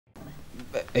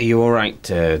Are you all right?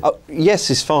 Yes,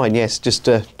 it's fine, yes. Just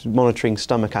monitoring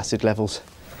stomach acid levels.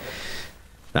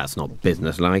 That's not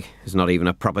businesslike. It's not even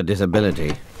a proper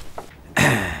disability.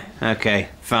 Okay,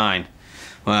 fine.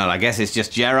 Well, I guess it's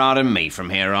just Gerard and me from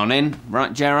here on in.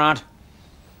 Right, Gerard?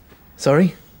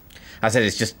 Sorry? I said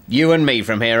it's just you and me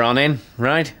from here on in,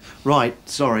 right? Right,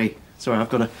 sorry. Sorry, I've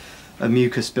got a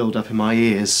mucus build up in my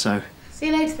ears, so... See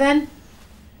you later, then.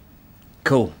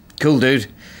 Cool. Cool, dude.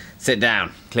 Sit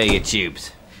down. Clear your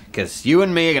tubes. Because you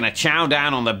and me are going to chow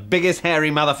down on the biggest hairy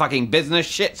motherfucking business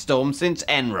shitstorm since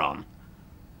Enron.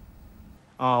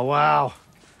 Oh, wow.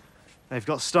 They've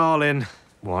got Stalin.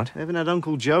 What? They haven't had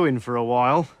Uncle Joe in for a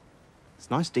while. It's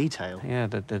nice detail. Yeah,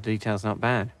 the detail's not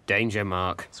bad. Danger,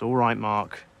 Mark. It's all right,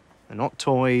 Mark. They're not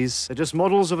toys. They're just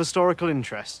models of historical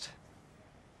interest.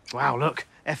 Wow, look.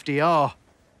 FDR.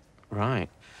 Right.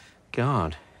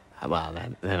 God. Well,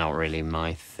 they're not really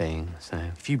my thing, so...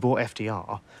 If you bought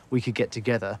FDR, we could get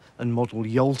together and model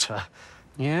Yalta.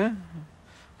 Yeah?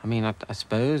 I mean, I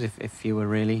suppose if you were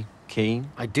really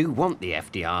keen. I do want the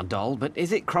FDR doll, but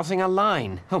is it crossing a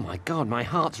line? Oh, my God, my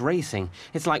heart's racing.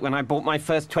 It's like when I bought my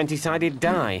first 20-sided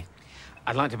die.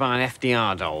 I'd like to buy an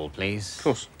FDR doll, please. Of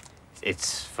course.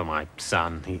 It's for my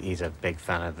son. He's a big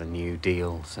fan of the New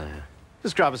Deal, so...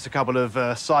 Just grab us a couple of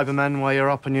Cybermen while you're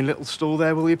up on your little stool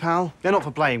there, will you, pal? They're not for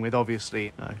playing with,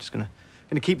 obviously. No, just gonna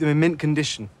keep them in mint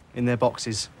condition in their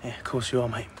boxes. Yeah, of course you are,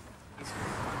 mate.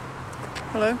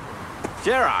 Hello.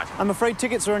 Gerard! I'm afraid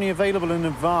tickets are only available in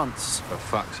advance. For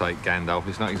fuck's sake, Gandalf,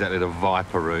 it's not exactly the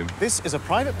Viper Room. This is a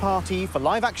private party for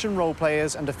live-action role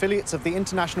players and affiliates of the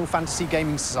International Fantasy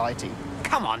Gaming Society.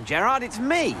 Come on, Gerard, it's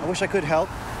me! I wish I could help,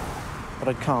 but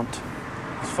I can't.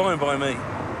 It's fine by me.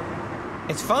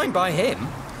 It's fine by him.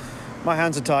 My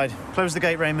hands are tied. Close the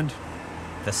gate, Raymond.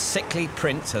 The sickly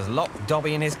prince has locked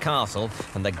Dobby in his castle,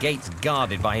 and the gate's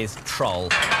guarded by his troll.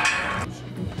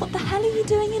 What the hell are you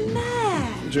doing in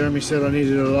there? Jeremy said I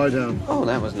needed to lie down. Oh,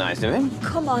 that was nice of him.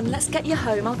 Come on, let's get you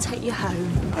home. I'll take you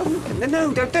home. Oh,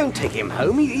 no, don't take him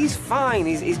home. He's fine.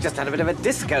 He's just had a bit of a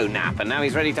disco nap, and now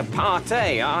he's ready to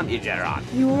partay, aren't you, Gerard?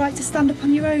 Are you all right to stand up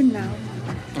on your own now?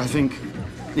 I think,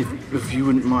 if you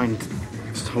wouldn't mind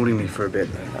just holding me for a bit.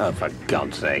 Oh, for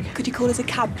God's sake. Could you call us a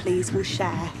cab, please? We'll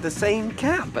share. The same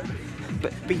cab?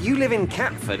 But you live in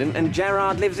Catford and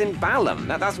Gerard lives in Balham.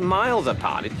 That's miles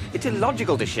apart. It's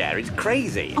illogical to share. It's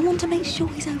crazy. I want to make sure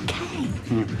he's okay.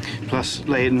 Plus,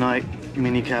 late at night,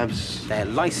 minicabs. They're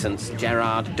licensed,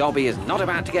 Gerard. Dobby is not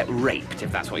about to get raped,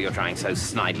 if that's what you're trying so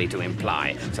snidely to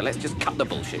imply. So let's just cut the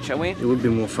bullshit, shall we? It would be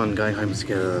more fun going home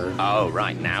together. Oh,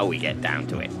 right, now we get down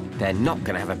to it. They're not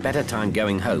going to have a better time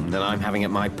going home than I'm having at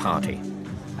my party.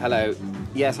 Hello.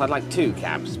 Yes, I'd like 2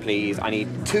 cabs, please. I need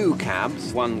 2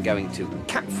 cabs, one going to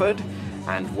Catford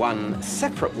and one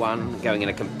separate one going in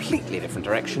a completely different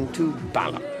direction to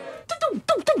Balham.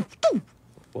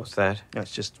 What's that? No,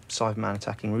 it's just Cyberman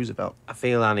attacking Roosevelt. I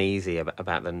feel uneasy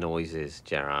about the noises,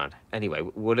 Gerard. Anyway,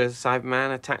 would a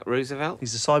Cyberman attack Roosevelt?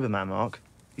 He's a Cyberman, Mark.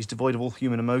 He's devoid of all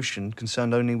human emotion,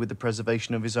 concerned only with the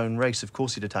preservation of his own race. Of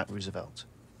course he'd attack Roosevelt.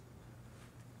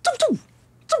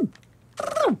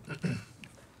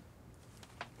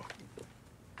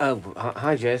 Oh,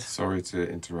 hi, Jez. Sorry to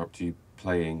interrupt you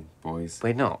playing, boys.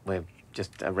 We're not. We're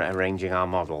just arranging our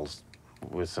models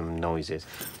with some noises.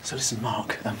 So listen,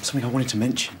 Mark, something I wanted to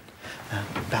mention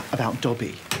about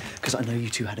Dobby, because I know you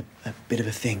two had a bit of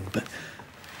a thing, but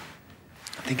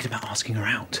I'm thinking about asking her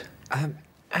out.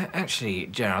 Actually,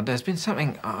 Gerard, there's been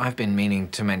something I've been meaning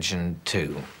to mention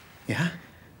too. Yeah?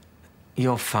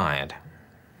 You're fired.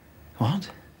 What?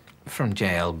 From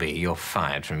JLB, you're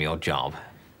fired from your job.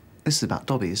 This is about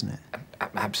Dobby, isn't it?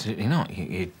 Absolutely not.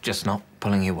 You're just not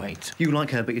pulling your weight. You like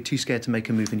her, but you're too scared to make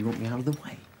a move and you want me out of the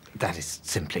way. That is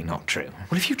simply not true.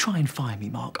 Well, if you try and fire me,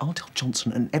 Mark, I'll tell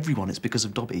Johnson and everyone it's because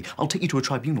of Dobby. I'll take you to a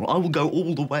tribunal. I will go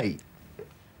all the way.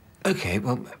 OK,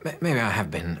 well, maybe I have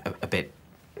been a bit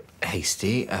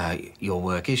hasty. Your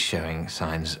work is showing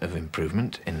signs of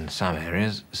improvement in some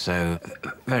areas, so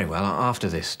very well. After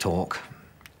this talk,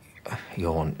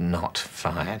 you're not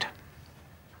fired.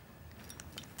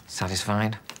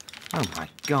 Satisfied? Oh, my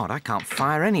God, I can't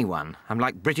fire anyone. I'm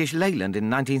like British Leyland in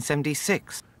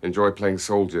 1976. Enjoy playing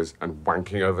soldiers and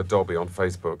wanking over Dobby on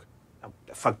Facebook. Oh,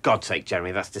 for God's sake,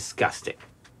 Jeremy, that's disgusting.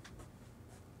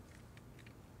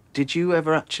 Did you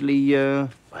ever actually,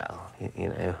 Well, you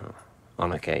know,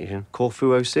 on occasion.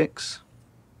 Corfu 06?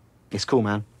 It's cool,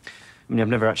 man. I mean, I've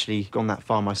never actually gone that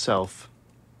far myself,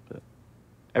 but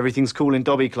everything's cool in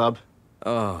Dobby Club.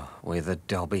 Oh, with the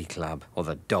Dobby Club, or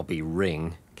the Dobby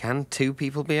Ring. Can 2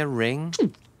 people be a ring?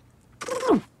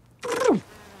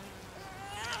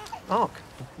 Mark,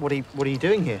 What are you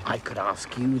doing here? I could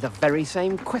ask you the very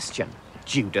same question,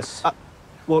 Judas.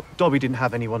 Well, Dobby didn't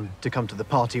have anyone to come to the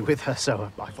party with her,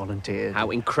 so I volunteered.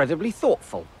 How incredibly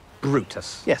thoughtful,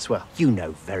 Brutus. Yes, well... You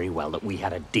know very well that we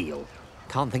had a deal.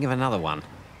 Can't think of another one.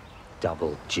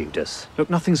 Double Judas.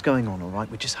 Look, nothing's going on, all right?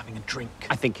 We're just having a drink.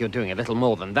 I think you're doing a little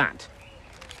more than that.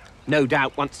 No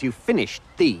doubt once you've finished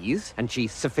these, and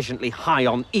she's sufficiently high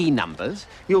on E-numbers,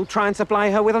 you'll try and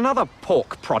supply her with another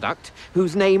pork product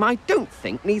whose name I don't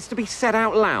think needs to be said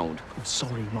out loud. I'm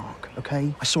sorry, Mark,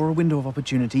 OK? I saw a window of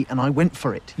opportunity and I went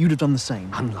for it. You'd have done the same.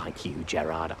 Unlike you,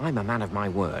 Gerard, I'm a man of my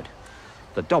word.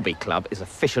 The Dobby Club is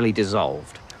officially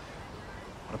dissolved.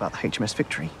 What about the HMS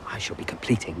Victory? I shall be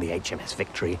completing the HMS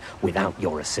Victory without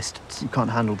your assistance. You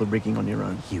can't handle the rigging on your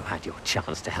own. You had your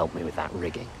chance to help me with that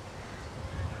rigging.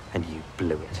 And you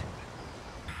blew it.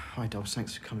 Hi, Dobbs.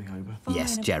 Thanks for coming over.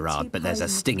 Yes, Gerard, but there's a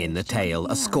sting in the tail,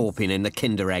 a scorpion in the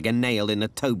Kinder Egg, a nail in the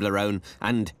Toblerone,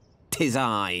 and 'tis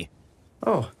I.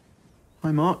 Oh.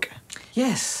 Hi, Mark.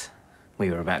 Yes.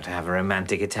 We were about to have a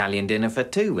romantic Italian dinner for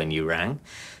two when you rang,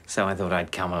 so I thought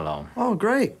I'd come along. Oh,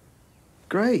 great.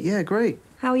 Great, yeah, great.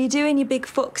 How are you doing, you big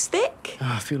fuck stick?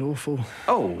 Oh, I feel awful.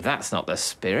 Oh, that's not the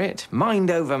spirit.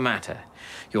 Mind over matter.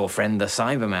 Your friend the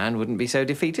Cyberman wouldn't be so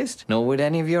defeatist, nor would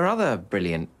any of your other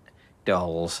brilliant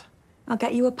dolls. I'll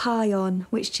get you a pie on.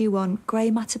 Which do you want,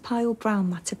 grey matter pie or brown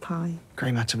matter pie?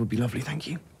 Grey matter would be lovely, thank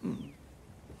you.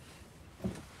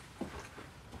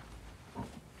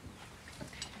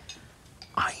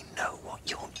 I know what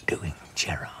you're doing,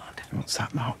 Gerard. What's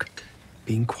that, Mark?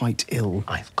 Being quite ill.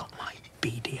 I've got my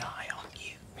beady eye on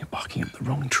you. You're barking up the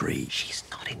wrong tree. She's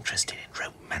not interested in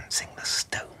romancing the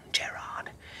stone, Gerard.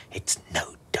 It's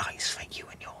no dice for you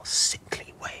and your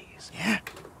sickly ways. Yeah.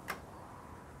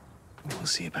 We'll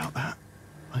see about that.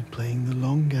 I'm playing the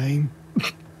long game.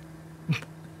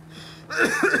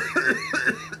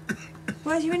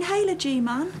 Where's your inhaler,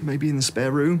 G-man? Maybe in the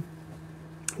spare room.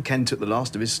 Ken took the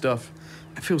last of his stuff.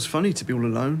 It feels funny to be all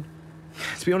alone.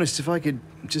 To be honest, if I could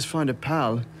just find a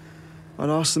pal, I'd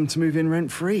ask them to move in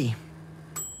rent-free.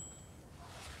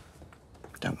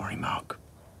 Don't worry, Mark.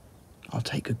 I'll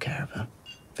take good care of her.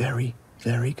 Very,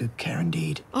 very good care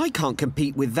indeed. I can't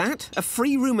compete with that. A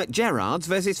free room at Gerard's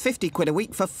versus 50 quid a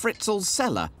week for Fritzl's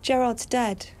cellar. Gerard's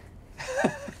dead.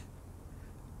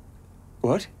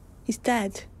 What? He's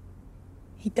dead.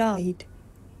 He died.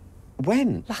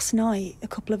 When? Last night, a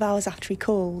couple of hours after he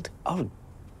called. Oh,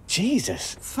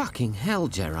 Jesus. Fucking hell,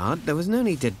 Gerard. There was no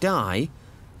need to die.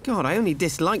 God, I only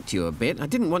disliked you a bit. I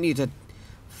didn't want you to...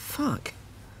 Fuck.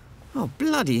 Oh,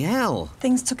 bloody hell.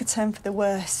 Things took a turn for the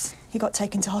worse. He got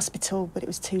taken to hospital, but it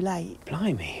was too late.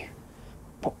 Blimey.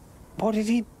 What did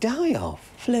he die of?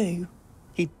 Flu.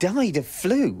 He died of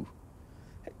flu?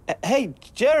 Hey,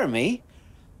 Jeremy.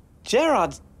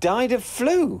 Gerard's died of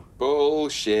flu.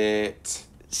 Bullshit.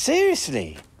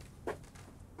 Seriously?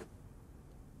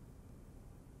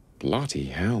 Bloody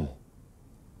hell.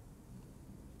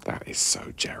 That is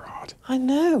so Gerard. I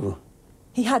know.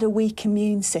 He had a weak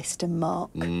immune system,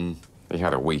 Mark. He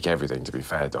had a weak everything, to be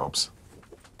fair, Dobbs.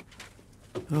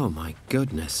 Oh, my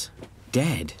goodness.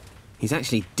 Dead. He's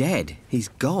actually dead. He's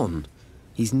gone.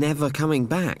 He's never coming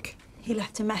back. He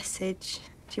left a message.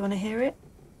 Do you want to hear it?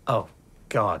 Oh,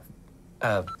 God.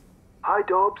 Hi,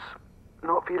 Dobbs.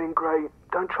 Not feeling great.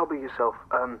 Don't trouble yourself.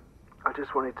 I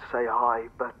just wanted to say hi,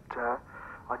 but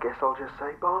I guess I'll just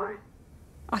say bye.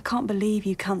 I can't believe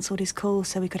you cancelled his call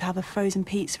so we could have a frozen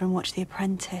pizza and watch The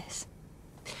Apprentice.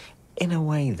 In a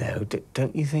way, though,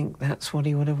 don't you think that's what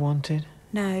he would have wanted?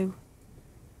 No.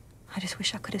 I just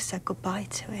wish I could have said goodbye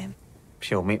to him.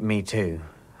 Sure, me too.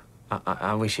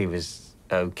 I wish he was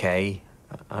okay.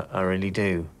 I really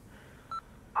do.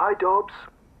 Hi, Dobbs.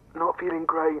 Not feeling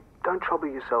great. Don't trouble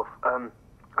yourself.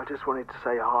 I just wanted to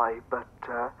say hi, but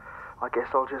I guess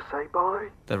I'll just say bye.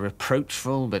 The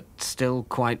reproachful but still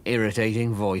quite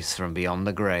irritating voice from beyond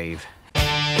the grave.